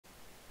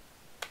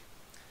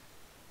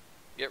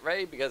Get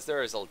ready because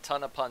there is a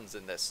ton of puns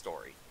in this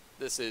story.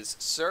 This is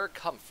Sir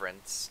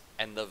Cumference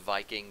and the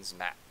Vikings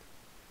map.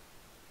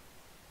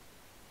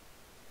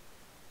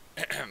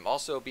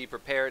 Also be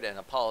prepared and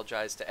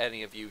apologize to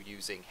any of you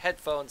using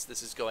headphones.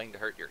 This is going to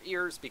hurt your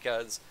ears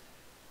because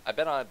I've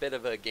been on a bit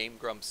of a Game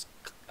Grumps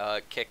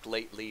kick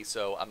lately,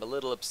 so I'm a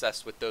little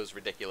obsessed with those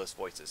ridiculous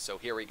voices. So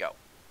here we go.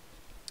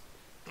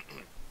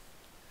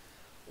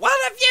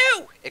 "What of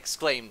you?"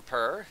 exclaimed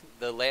Purr.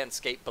 The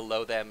landscape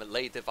below them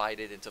lay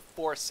divided into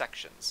 4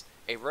 sections.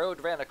 A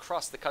road ran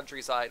across the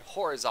countryside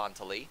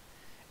horizontally,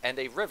 and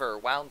a river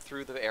wound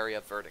through the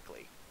area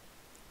vertically.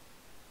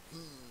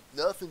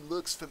 Nothing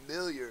looks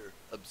familiar,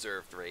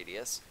 observed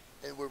Radius.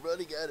 and we're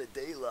running out of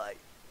daylight.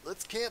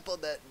 Let's camp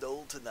on that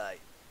knoll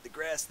tonight. The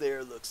grass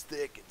there looks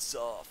thick and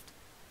soft.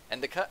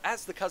 And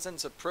as the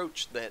cousins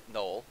approached the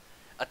knoll,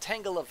 a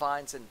tangle of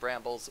vines and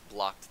brambles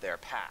blocked their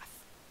path.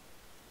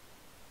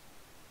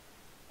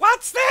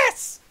 "What's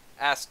this?"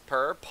 asked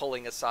Purr,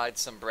 pulling aside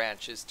some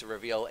branches to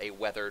reveal a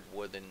weathered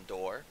wooden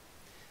door.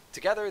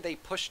 Together they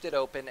pushed it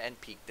open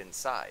and peeked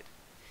inside.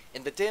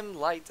 In the dim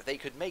light, they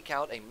could make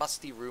out a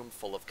musty room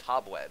full of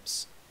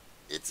cobwebs.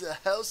 "It's a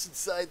house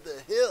inside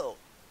the hill,"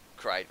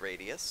 cried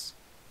Radius.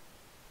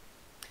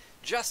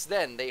 Just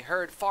then they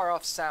heard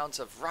far-off sounds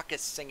of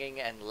raucous singing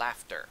and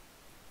laughter.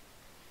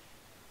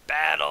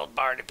 "Bad old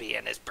Barnaby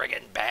and his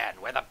brigand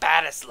band. We're the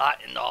baddest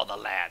lot in all the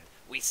land.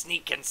 We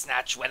sneak and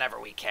snatch whenever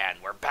we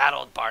can. We're bad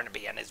old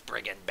Barnaby and his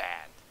brigand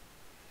band."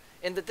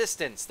 In the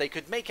distance, they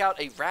could make out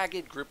a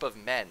ragged group of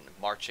men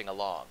marching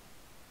along.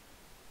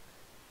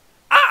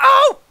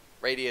 "Uh-oh!"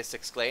 Radius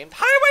exclaimed.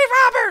 "Highway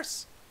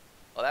robbers!"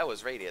 Well, that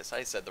was Radius.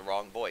 I said the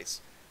wrong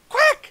voice.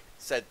 "Quick!"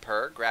 said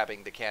Purr,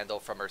 grabbing the candle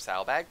from her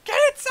saddlebag. "Get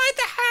inside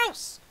the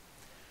house!"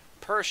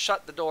 Purr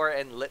shut the door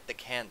and lit the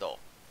candle.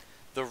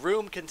 The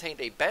room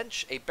contained a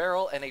bench, a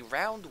barrel, and a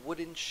round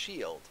wooden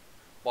shield.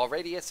 While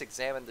Radius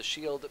examined the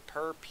shield,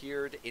 Purr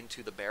peered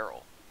into the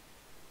barrel.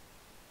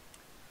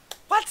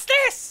 "What's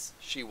this?"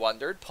 she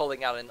wondered,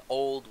 pulling out an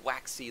old,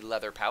 waxy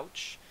leather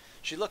pouch.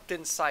 She looked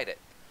inside it.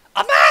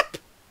 "A map!"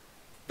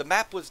 The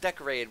map was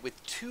decorated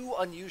with 2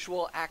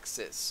 unusual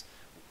axes,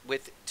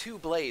 with 2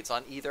 blades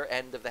on either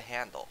end of the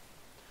handle.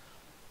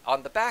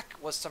 On the back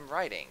was some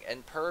writing,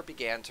 and Purr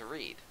began to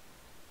read.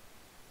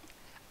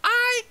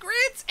 "I,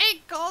 Grits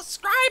Inkle,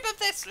 scribe of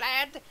this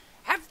land,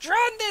 have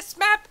drawn this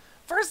map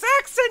for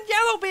Saxon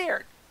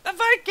Yellowbeard, the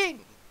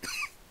Viking.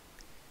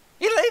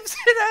 He leaves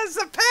it as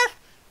a path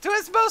to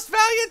his most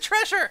valiant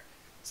treasure,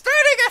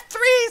 starting at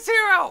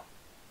 30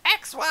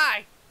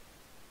 XY.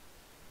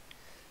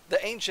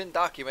 The ancient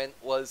document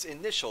was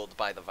initialed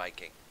by the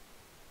Viking.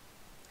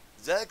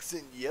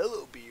 "Saxon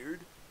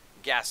Yellowbeard?"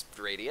 gasped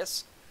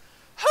Radius.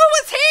 "Who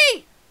was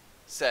he?"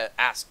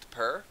 asked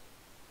Purr.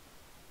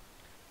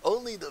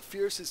 "Only the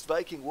fiercest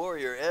Viking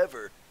warrior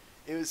ever.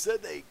 It was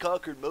said that he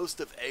conquered most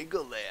of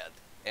England,"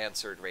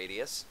 answered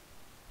Radius.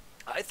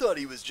 "I thought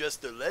he was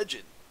just a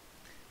legend."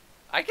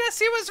 "I guess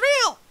he was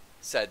real,"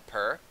 said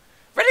Purr.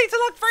 "Ready to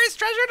look for his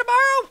treasure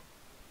tomorrow?"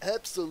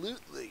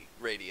 "Absolutely,"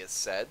 Radius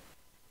said.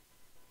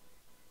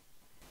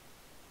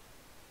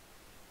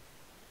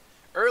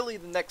 Early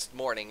the next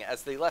morning,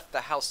 as they left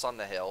the house on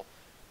the hill,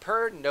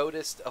 Purr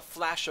noticed a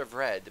flash of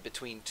red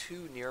between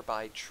 2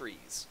 nearby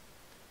trees.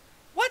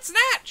 "What's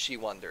that?" she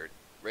wondered.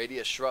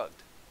 Radius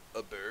shrugged.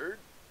 "A bird?"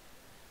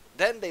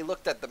 Then they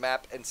looked at the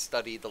map and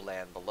studied the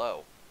land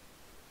below.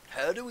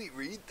 "How do we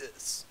read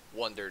this?"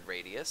 wondered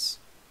Radius.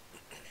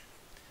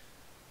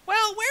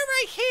 "Well, we're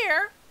right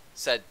here,"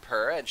 said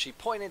Purr, and she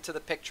pointed to the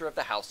picture of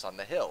the house on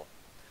the hill.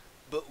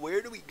 "But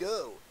where do we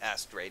go?"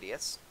 asked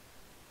Radius.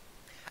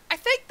 "I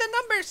think the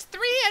numbers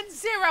 3 and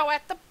 0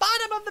 at the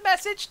bottom of the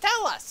message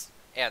tell us,"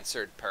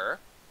 answered Purr.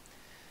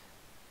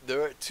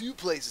 "There are 2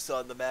 places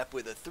on the map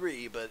with a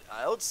 3, but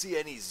I don't see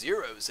any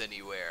zeros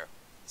anywhere,"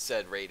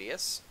 said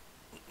Radius.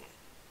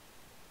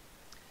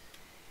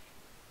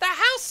 "The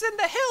house in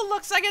the hill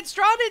looks like it's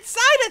drawn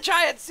inside a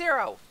giant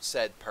 0,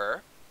 said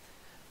Purr.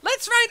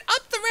 "Let's ride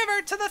up the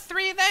river to the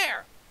 3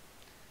 there."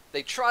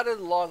 They trotted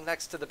along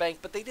next to the bank,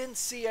 but they didn't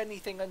see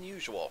anything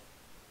unusual.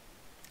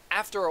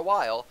 After a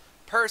while,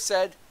 Purr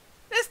said,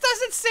 "This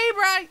doesn't seem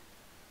right.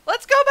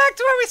 Let's go back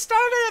to where we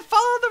started and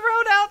follow the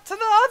road out to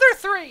the other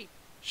 3.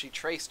 She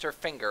traced her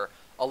finger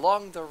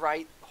along the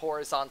right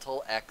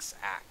horizontal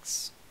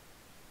X-axis.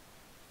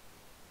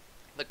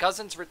 The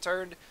cousins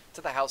returned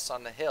to the house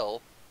on the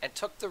hill and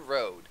took the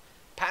road,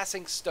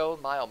 passing stone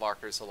mile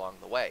markers along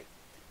the way.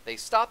 They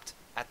stopped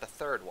at the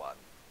 3rd one.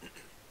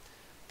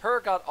 Purr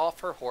got off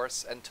her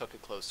horse and took a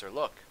closer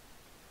look.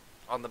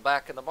 On the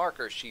back of the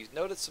marker, she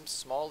noticed some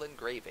small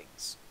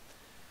engravings.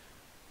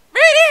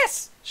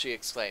 "Radius!" she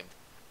exclaimed.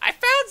 "I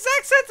found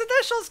Zaxxon's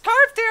initials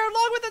carved here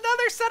along with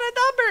another set of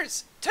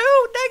numbers.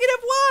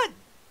 2-1.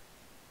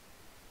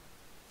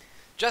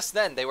 Just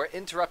then, they were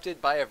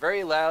interrupted by a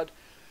very loud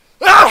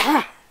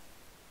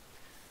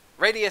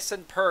Radius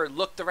and Purr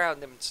looked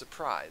around them in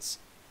surprise.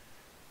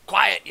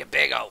 "Quiet, you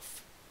big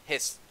oaf!"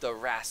 hissed the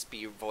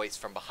raspy voice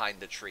from behind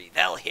the tree.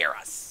 "They'll hear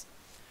us!"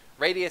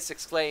 Radius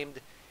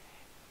exclaimed,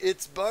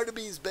 It's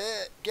Barnaby's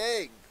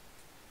gang.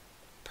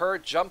 Per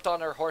jumped on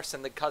her horse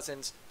and the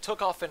cousins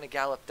took off in a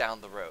gallop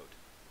down the road.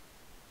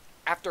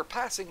 After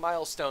passing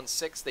milestone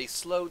 6, they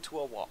slowed to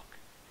a walk.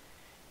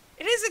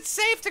 It isn't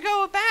safe to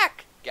go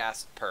back,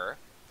 Gasped Per.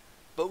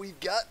 But we've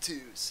got to,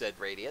 Said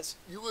Radius.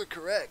 You were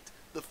correct.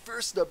 The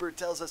first number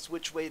tells us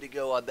which way to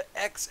go on the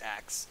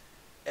x-axis,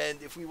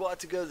 and if we want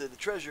to go to the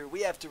treasure,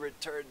 we have to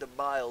return to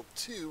mile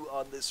 2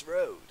 on this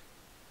road.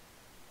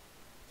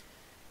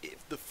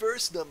 If the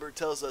first number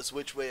tells us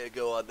which way to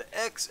go on the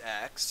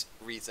x-axis,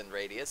 Reasoned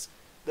Radius.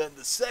 then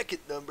the second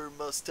number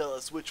must tell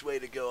us which way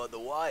to go on the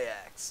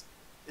y-axis.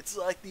 It's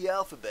like the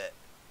alphabet.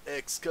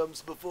 X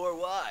comes before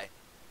y.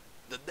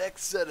 The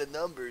next set of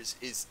numbers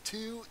is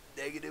 2,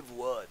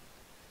 -1.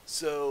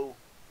 So,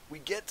 we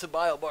get to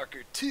mile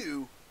marker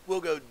 2,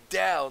 we'll go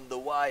down the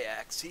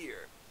y-axis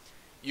here.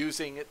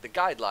 Using the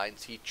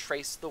guidelines, he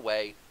traced the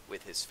way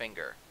with his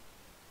finger.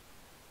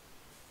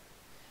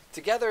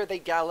 Together they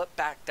galloped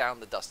back down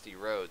the dusty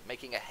road,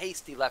 making a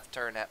hasty left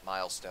turn at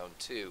milestone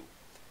 2.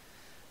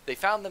 They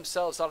found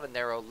themselves on a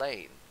narrow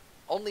lane.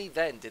 Only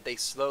then did they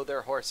slow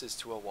their horses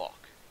to a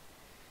walk.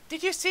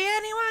 Did you see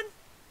anyone?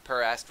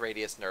 Per asked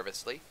Radius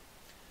nervously.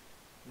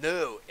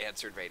 No,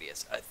 answered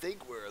Radius. I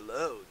think we're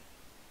alone.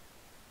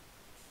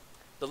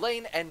 The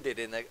lane ended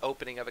in the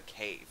opening of a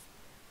cave.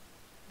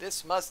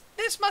 This must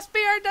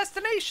be our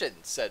destination,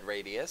 said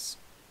Radius,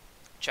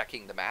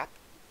 checking the map.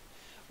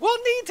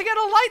 We'll need to get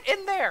a light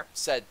in there,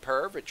 said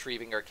Per,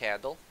 retrieving her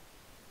candle.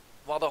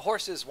 While the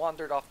horses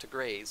wandered off to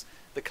graze,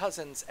 the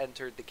cousins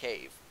entered the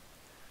cave.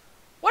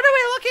 What are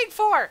we looking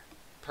for?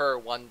 Per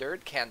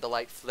wondered,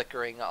 candlelight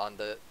flickering on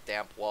the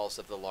damp walls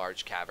of the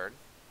large cavern.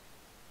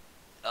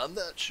 I'm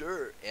not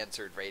sure,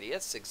 answered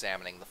Radius,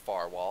 examining the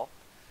far wall.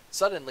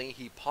 Suddenly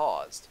he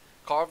paused.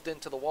 Carved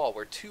into the wall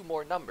were 2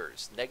 more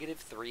numbers,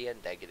 -3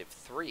 and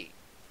 -3.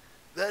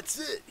 That's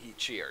it, he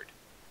cheered.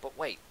 But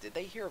wait, did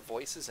they hear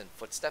voices and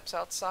footsteps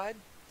outside?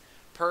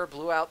 Per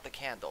blew out the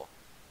candle.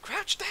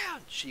 Crouch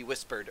down, she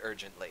whispered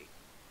urgently.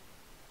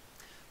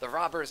 The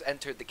robbers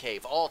entered the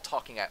cave, all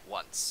talking at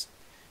once.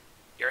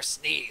 Your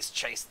sneeze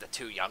chased the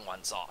 2 young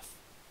ones off.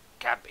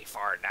 Can't be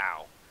far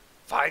now.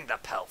 Find the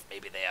pelf,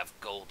 maybe they have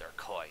gold or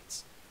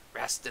coins.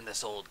 Rest in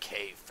this old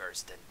cave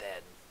first and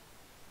then...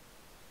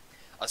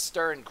 A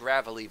stern,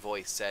 gravelly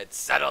voice said,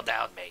 Settle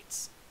down,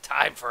 mates.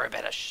 Time for a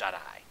bit of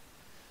shut-eye.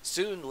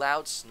 Soon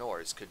loud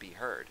snores could be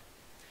heard.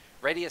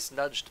 Radius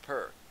nudged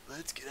Per.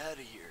 Let's get out of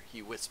here,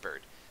 he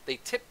whispered. They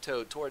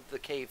tiptoed toward the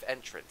cave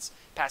entrance,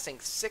 passing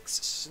 6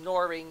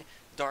 snoring,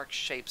 dark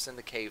shapes in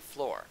the cave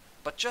floor.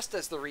 But just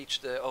as they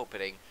reached the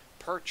opening,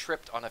 Per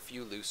tripped on a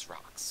few loose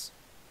rocks.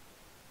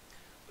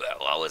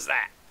 What was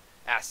that?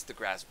 asked the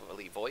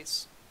gravelly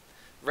voice.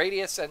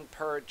 Radius and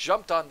Per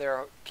jumped on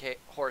their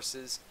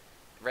horses,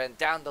 ran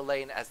down the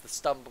lane as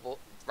the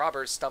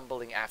robbers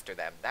stumbling after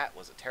them. That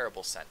was a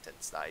terrible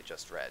sentence that I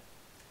just read.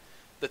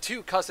 The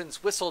 2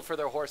 cousins whistled for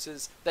their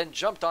horses, then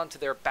jumped onto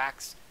their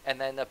backs,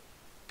 and then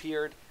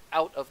appeared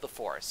out of the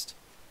forest.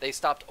 They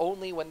stopped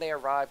only when they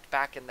arrived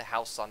back in the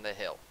house on the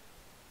hill.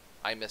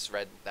 I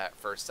misread that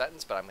first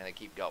sentence, but I'm going to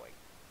keep going.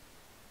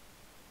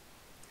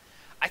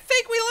 I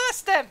think we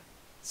lost them,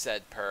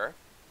 said Per.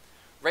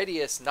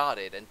 Radius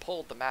nodded and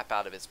pulled the map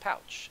out of his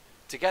pouch.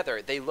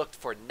 Together they looked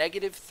for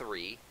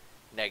 -3,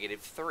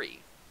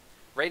 -3.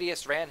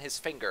 Radius ran his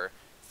finger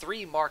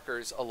 3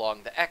 markers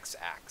along the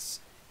x-axis,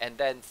 and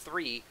then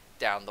 3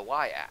 down the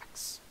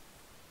y-axis.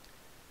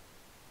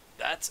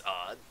 That's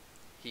odd,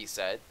 he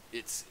said.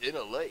 It's in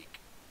a lake.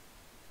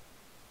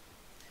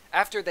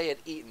 After they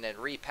had eaten and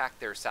repacked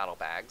their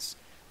saddlebags,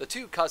 the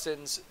 2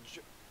 cousins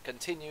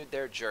continued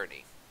their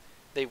journey.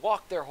 They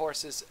walked their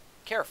horses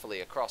carefully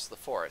across the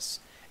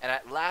forest, and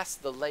at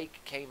last the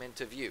lake came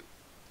into view.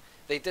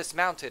 They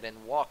dismounted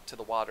and walked to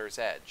the water's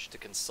edge to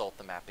consult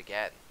the map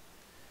again.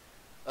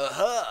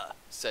 Aha,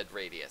 said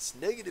Radius.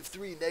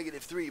 -3,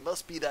 -3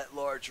 must be that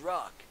large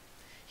rock.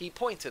 He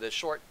pointed a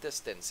short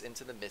distance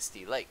into the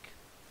misty lake.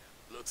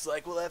 Looks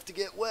like we'll have to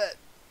get wet.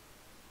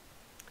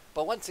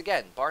 But once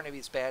again,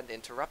 Barnaby's band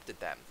interrupted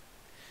them.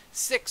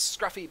 6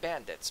 scruffy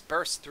bandits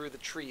burst through the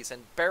trees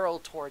and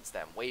barreled towards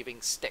them,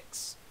 waving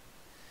sticks.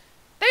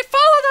 They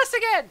followed us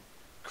again,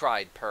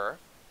 cried Per.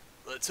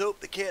 Let's hope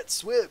they can't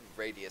swim,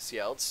 Radius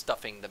yelled,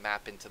 stuffing the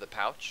map into the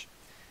pouch.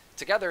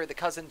 Together, the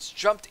cousins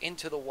jumped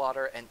into the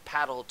water and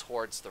paddled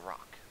towards the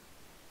rock.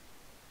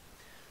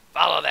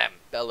 Follow them,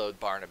 bellowed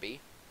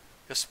Barnaby.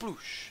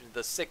 Sploosh!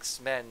 The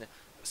 6 men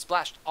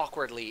splashed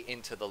awkwardly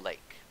into the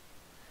lake.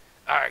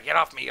 Get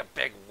off me, you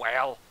big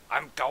whale.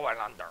 I'm going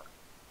under.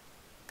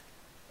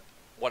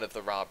 One of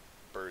the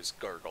robbers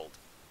gurgled.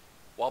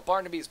 While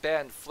Barnaby's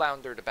band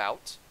floundered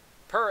about,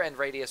 Per and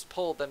Radius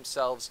pulled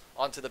themselves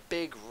onto the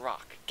big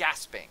rock,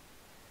 gasping.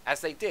 As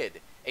they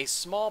did, a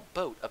small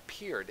boat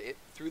appeared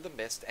through the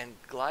mist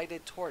and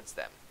glided towards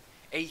them.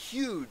 A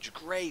huge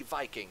gray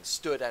Viking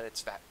stood at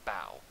its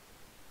bow.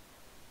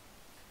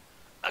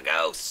 A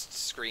ghost!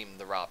 Screamed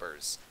the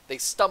robbers. They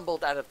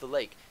stumbled out of the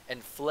lake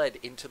and fled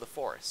into the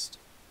forest.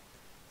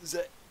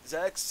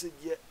 Zack's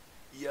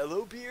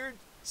Yellowbeard?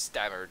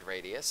 stammered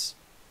Radius.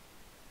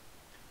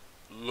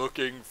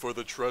 Looking for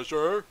the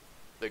treasure?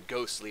 The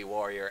ghostly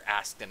warrior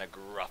asked in a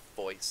gruff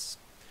voice.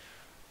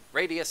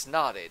 Radius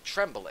nodded,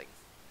 trembling.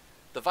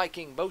 The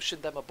Viking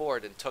motioned them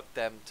aboard and took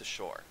them to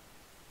shore.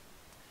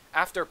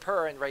 After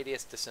Purr and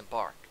Radius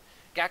disembarked,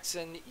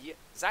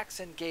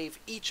 Zaxxon gave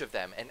each of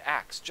them an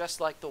axe just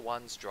like the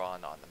ones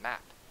drawn on the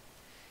map.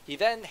 He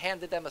then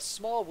handed them a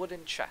small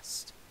wooden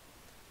chest.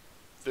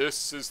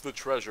 This is the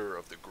treasure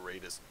of the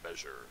greatest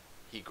measure,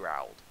 He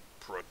growled.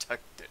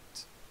 Protect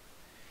it.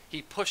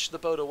 He pushed the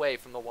boat away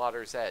from the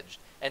water's edge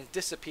and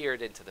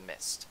disappeared into the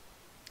mist.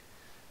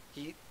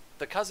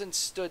 The cousins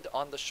stood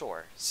on the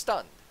shore,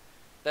 stunned.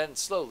 Then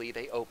slowly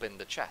they opened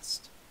the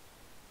chest.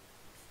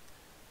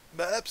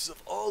 Maps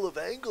of all of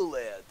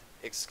Angleland,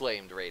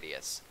 Exclaimed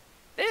Radius.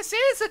 This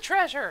is a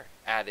treasure,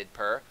 Added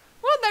Purr.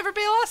 we'll never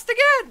be lost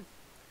again.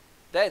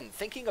 Then,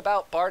 thinking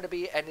about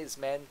Barnaby and his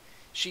men,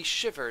 she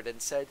shivered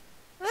and said,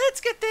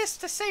 Let's get this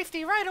to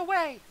safety right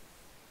away.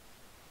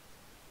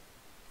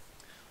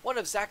 One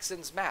of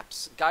Zaxxon's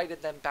maps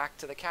guided them back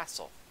to the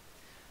castle.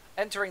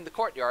 Entering the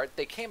courtyard,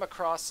 they came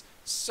across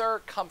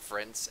Sir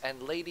Cumference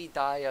and Lady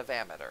Di of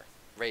Amater,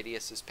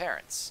 Radius's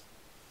parents.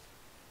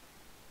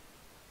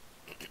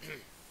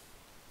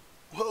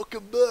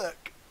 Welcome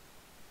back.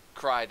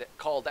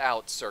 Called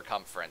out Sir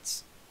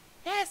Cumference,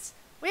 Yes,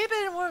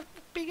 we're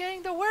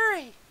beginning to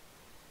worry.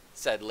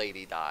 said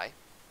Lady Di.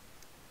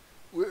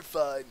 We're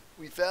fine.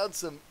 We found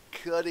some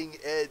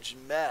cutting-edge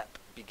map.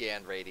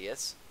 Began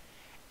Radius.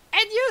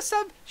 And use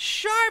some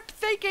sharp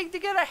thinking to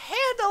get a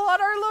handle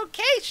on our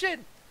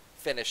location.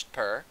 Finished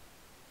Purr.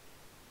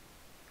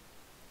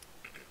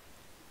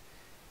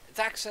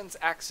 Zaxxon's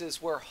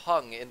axes were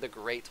hung in the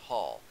Great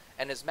Hall,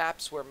 and his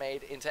maps were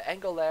made into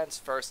Engleland's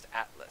first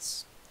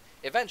atlas.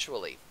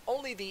 Eventually,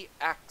 only the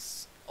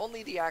axe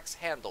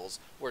handles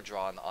were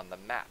drawn on the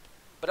map,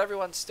 but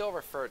everyone still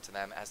referred to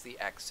them as the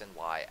X and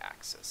Y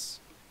axis.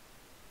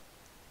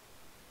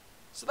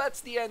 So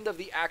that's the end of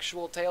the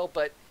actual tale,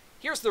 but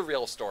here's the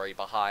real story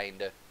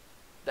behind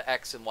the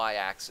X and Y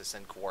axis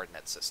and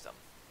coordinate system.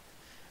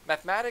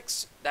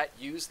 Mathematics that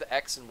use the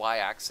X and Y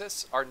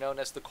axis are known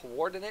as the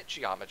coordinate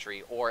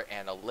geometry or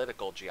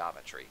analytical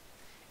geometry.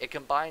 It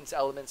combines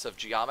elements of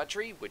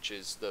geometry, which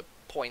is the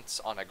points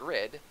on a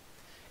grid,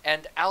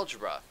 and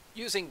algebra,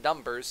 using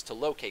numbers to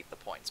locate the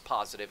points,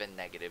 positive and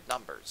negative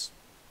numbers.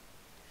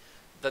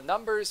 The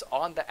numbers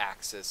on the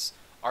axis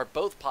are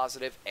both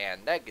positive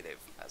and negative,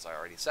 as I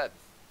already said.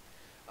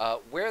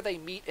 Where they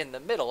meet in the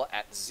middle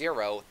at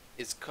 0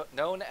 is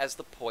known as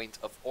the point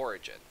of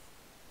origin.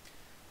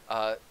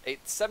 A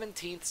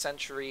 17th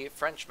century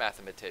French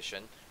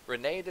mathematician,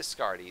 René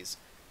Descartes,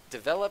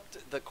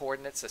 developed the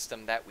coordinate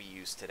system that we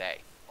use today,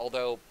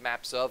 although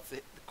maps of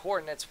the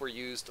coordinates were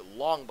used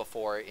long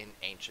before in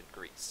ancient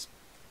Greece.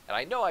 And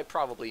I know I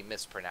probably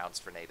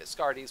mispronounced René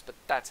Descartes, but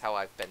that's how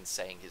I've been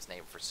saying his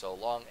name for so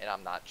long, and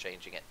I'm not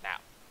changing it now.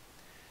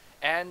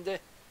 And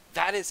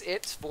that is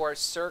it for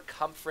Sir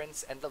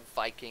Cumference and the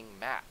Viking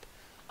map.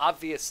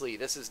 Obviously,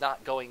 this is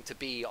not going to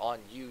be on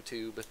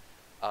YouTube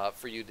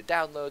for you to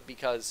download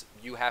because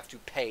you have to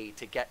pay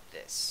to get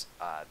this.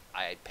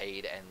 I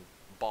paid and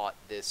bought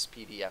this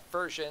PDF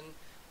version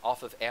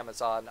off of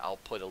Amazon. I'll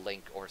put a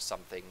link or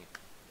something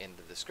in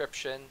the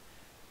description.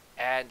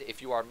 And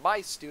if you are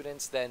my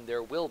students, then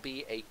there will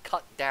be a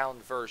cut down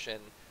version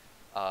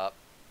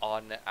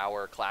on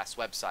our class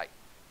website.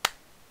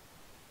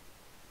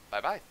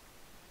 Bye-bye.